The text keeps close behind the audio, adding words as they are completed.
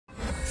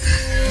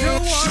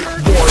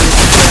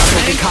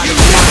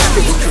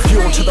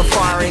the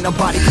fire, ain't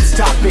nobody can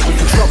stop it.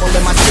 Trouble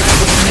in my city,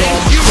 but you know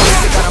I'm close.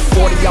 I got a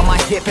 40 on my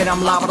hip and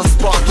I'm liable to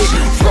spark it.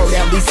 Throw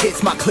down these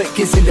hits, my click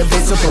is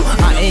indivisible.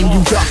 I aim,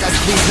 you duck, I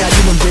squeeze, now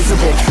you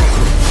invisible.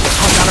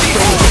 I'm not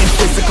afraid of getting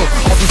physical.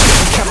 All these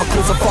different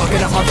chemicals are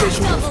fucking up my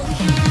visuals.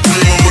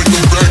 Feeling like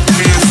the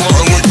Batman,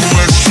 fighting like the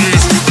last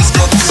chance. It's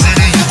got the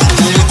city, you can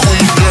go and call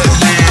me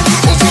Batman.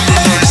 I'm from the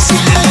nice,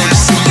 from the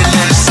nice, from the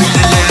nice, from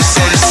the nice,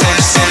 ice,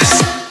 ice, ice.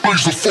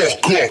 Blaze the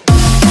fuck up.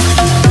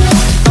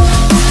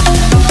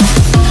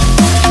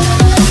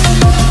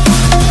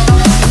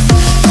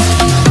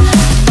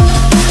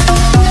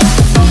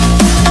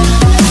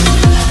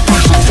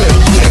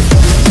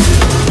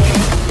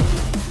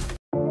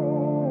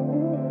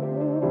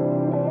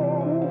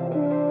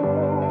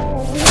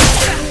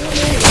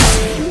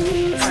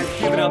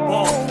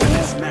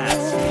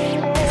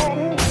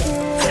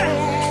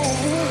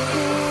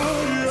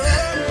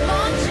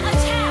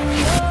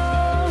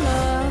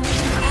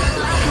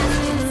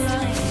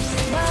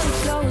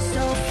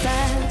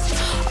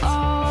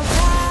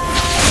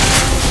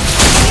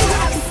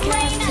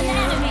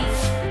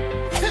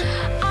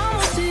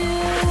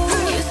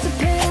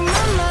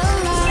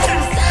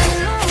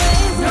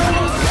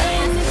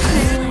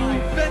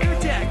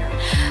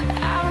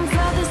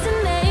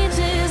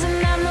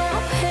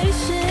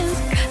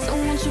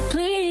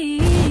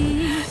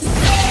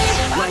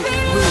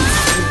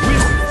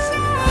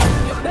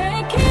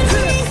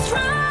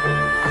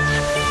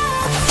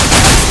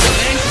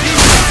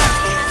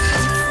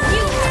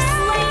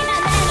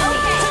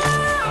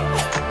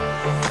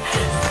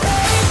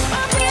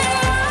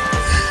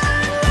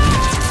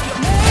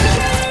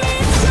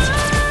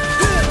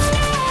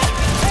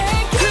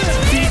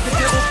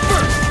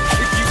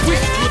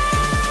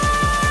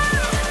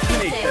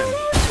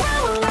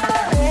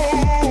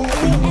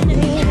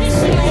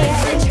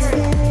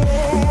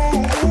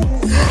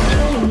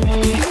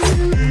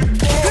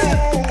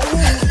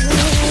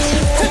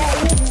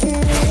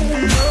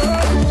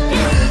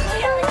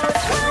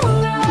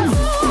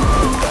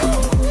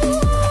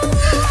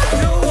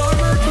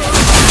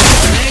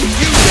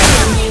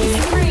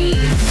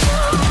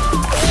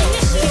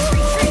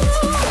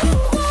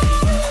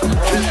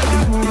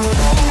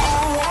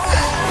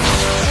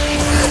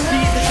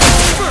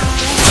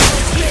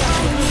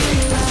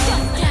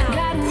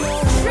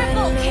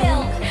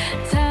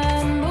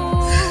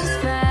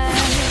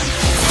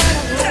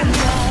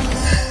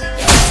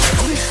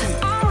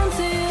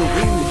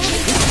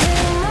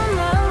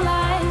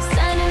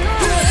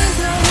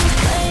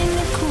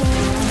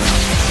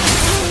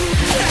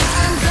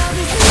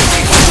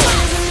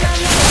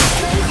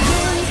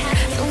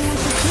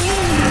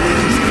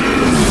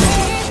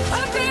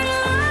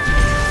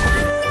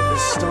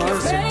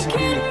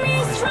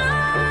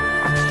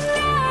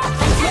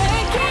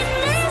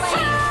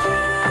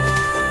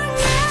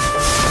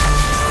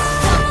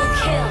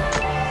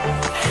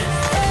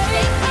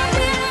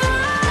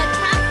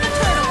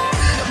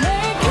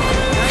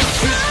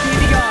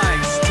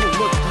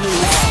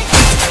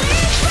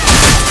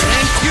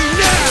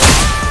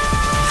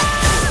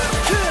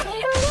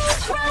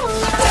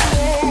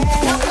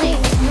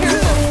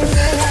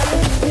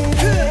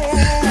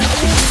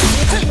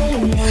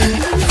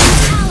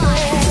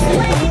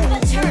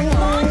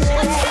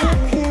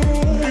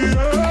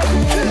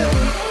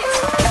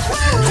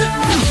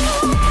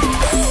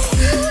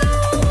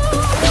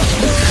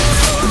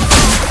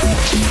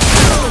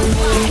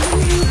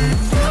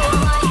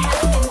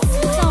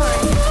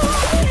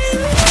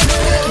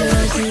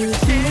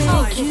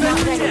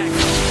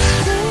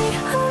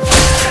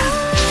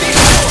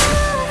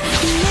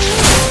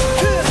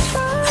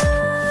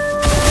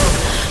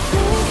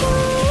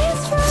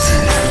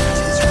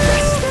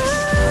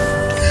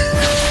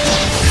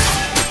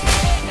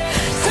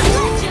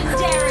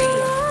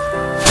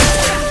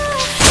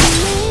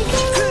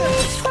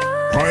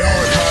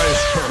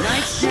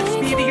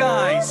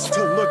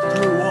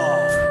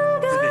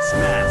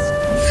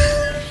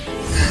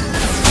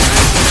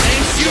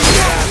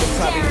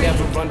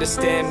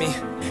 Understand me.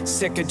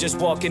 Sick of just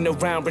walking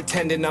around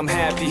pretending I'm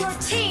happy.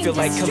 Feel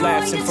like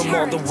collapsing from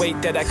all the weight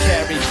that I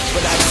carry,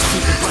 but I just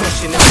keep it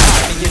pushing and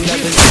copying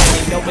others'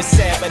 journey. Know it's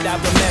sad, but I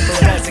remember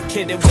as a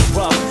kid it was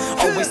rough.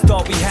 Always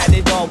thought we had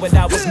it all, what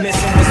I was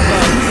missing was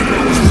love.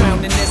 Now we're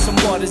drowning in some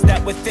waters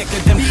that were thicker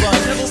than blood.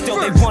 Still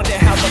they wonder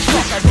how the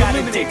fuck I got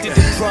addicted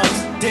to drugs.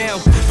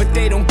 Damn, but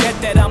they don't get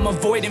that I'm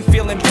avoiding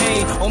feeling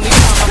pain. Only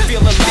time I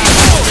feel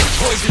alive is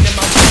poison in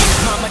my veins.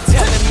 Mama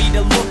telling me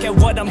to look at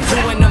what I'm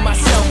doing to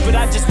myself, but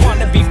I just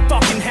wanna be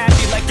fucking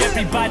happy like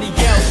everybody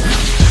else.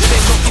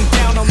 They looking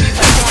down on me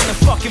like I'm the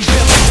fucking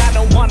villain. I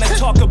don't wanna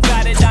talk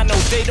about it, I know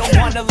they don't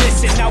wanna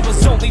listen. I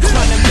was only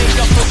trying to make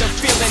up for the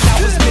feeling I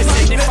was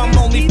missing. If I'm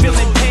only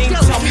feeling pain,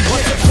 tell me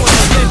what's the point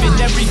of living.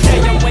 Every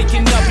day I'm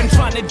waking up and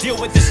trying to deal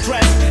with the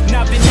stress, and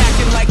I've been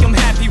acting like I'm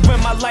happy when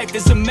my life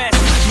is a mess.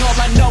 And all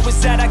I know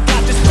is that I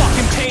got this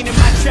fucking pain in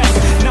my chest,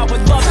 and I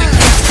would love to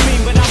keep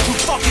screaming, but I'm too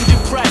fucking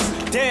depressed.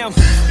 Damn,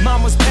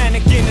 mom was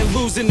panicking and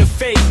losing the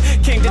faith.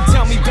 Came to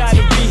tell me about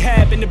a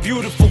rehab and a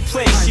beautiful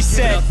place. She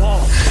said,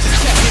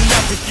 just checking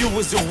up if you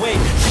was awake.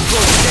 She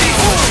broke down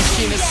when she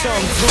seen her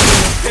son blue in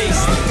her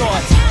face and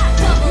thought,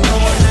 no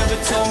one ever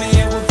told me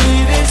it would be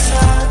this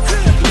hard.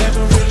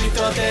 Never really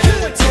thought that it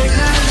would take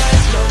my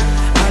life, no.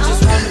 I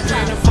just wanted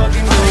pain to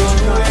fucking go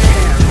away.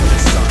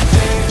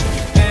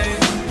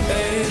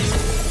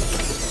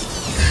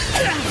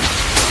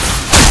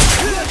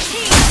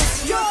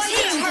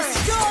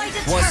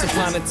 Once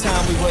upon a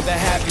time we were the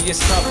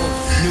happiest couple.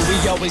 Knew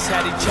we always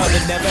had each other,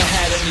 never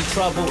had any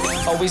trouble.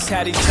 Always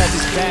had each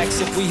other's backs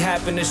if we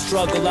happened to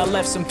struggle. I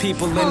left some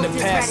people in the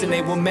past and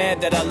they were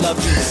mad that I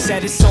loved you.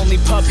 Said it's only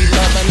puppy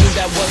love, I knew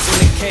that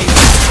wasn't the case.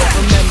 I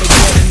remember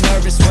getting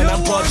nervous when I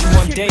brought you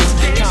on dates.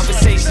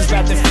 Conversations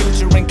about the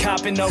future and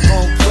copping our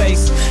own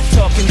place.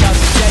 Talking about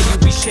the day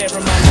you'd be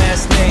sharing my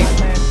last name.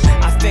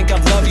 I think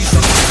I've loved you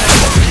since the time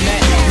that we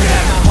met. You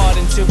had my heart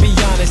and to be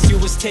honest, you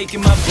was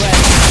taking my breath.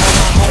 All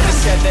my homies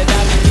said that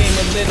I became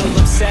a little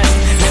obsessed.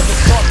 Never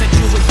thought that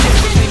you would get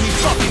with me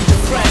fucking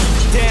depressed.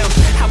 Damn,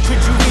 how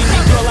could you leave me,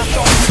 girl? I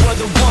thought you were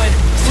the one.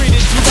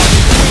 Treated you like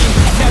a queen,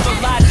 never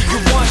lied to you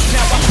once.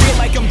 Now I feel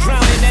like I'm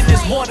drowning and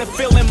there's water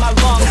filling my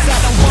lungs. I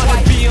don't wanna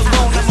be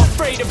alone, I'm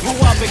afraid of who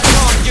I've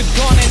become. You're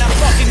gone and I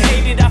fucking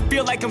hate it, I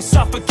feel like I'm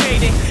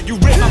suffocating. You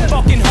ripped my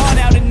fucking heart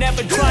out and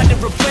never tried to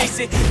replace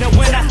it. Now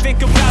when I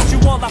think about you,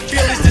 all I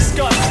feel is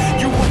disgust.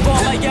 You were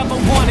all I ever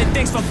wanted,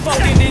 thanks for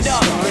fucking it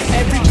up.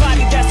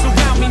 Everybody that's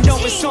around me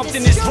knowing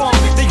something is wrong.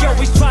 They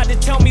always try to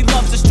tell me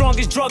love's the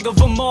strongest drug of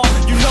them all.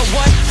 You know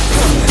what?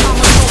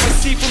 I'ma go and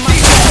see for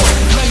myself.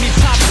 Let me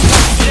pop some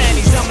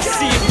Zannies, I'ma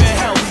see if it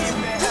helps.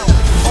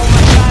 Oh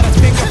my God, I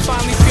think I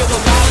finally feel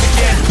alive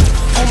again.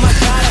 Oh my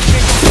God, I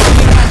think I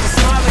finally got to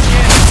smile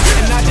again.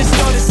 And I just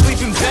started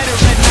sleeping better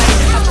at night.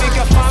 I think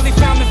I finally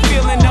found the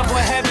feeling of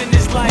what heaven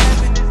is like.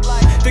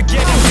 They're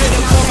getting rid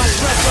of all my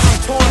stress when I'm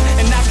torn.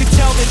 And I could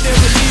tell that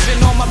they're relieving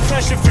all my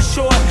pressure for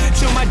sure.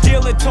 Till my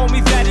dealer told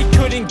me that he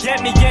couldn't get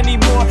me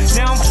anymore.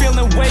 Now I'm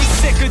feeling way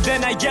sicker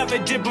than I ever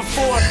did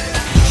before.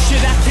 Shit,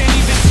 I can't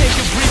even take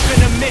a brief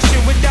intermission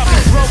without me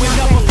throwing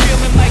up. I'm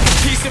feeling like a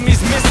piece of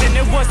me's missing.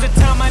 It was the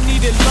time I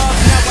needed love,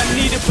 now I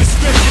need a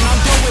prescription. I'm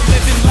done with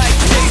living like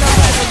this. I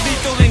like a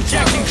lethal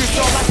injection, cause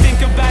all I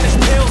think about is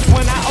pills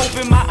when I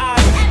open my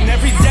eyes. And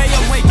every day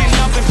I'm waking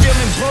up and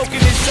feeling broken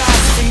inside.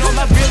 And all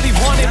I really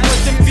wanted was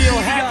to feel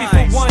happy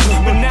for once.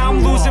 But now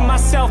I'm losing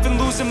myself and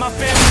losing my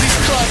family's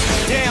trust.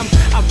 Damn,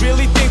 I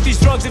really think these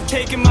drugs have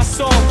taken my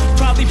soul.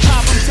 Probably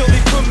pop until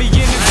they put me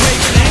in a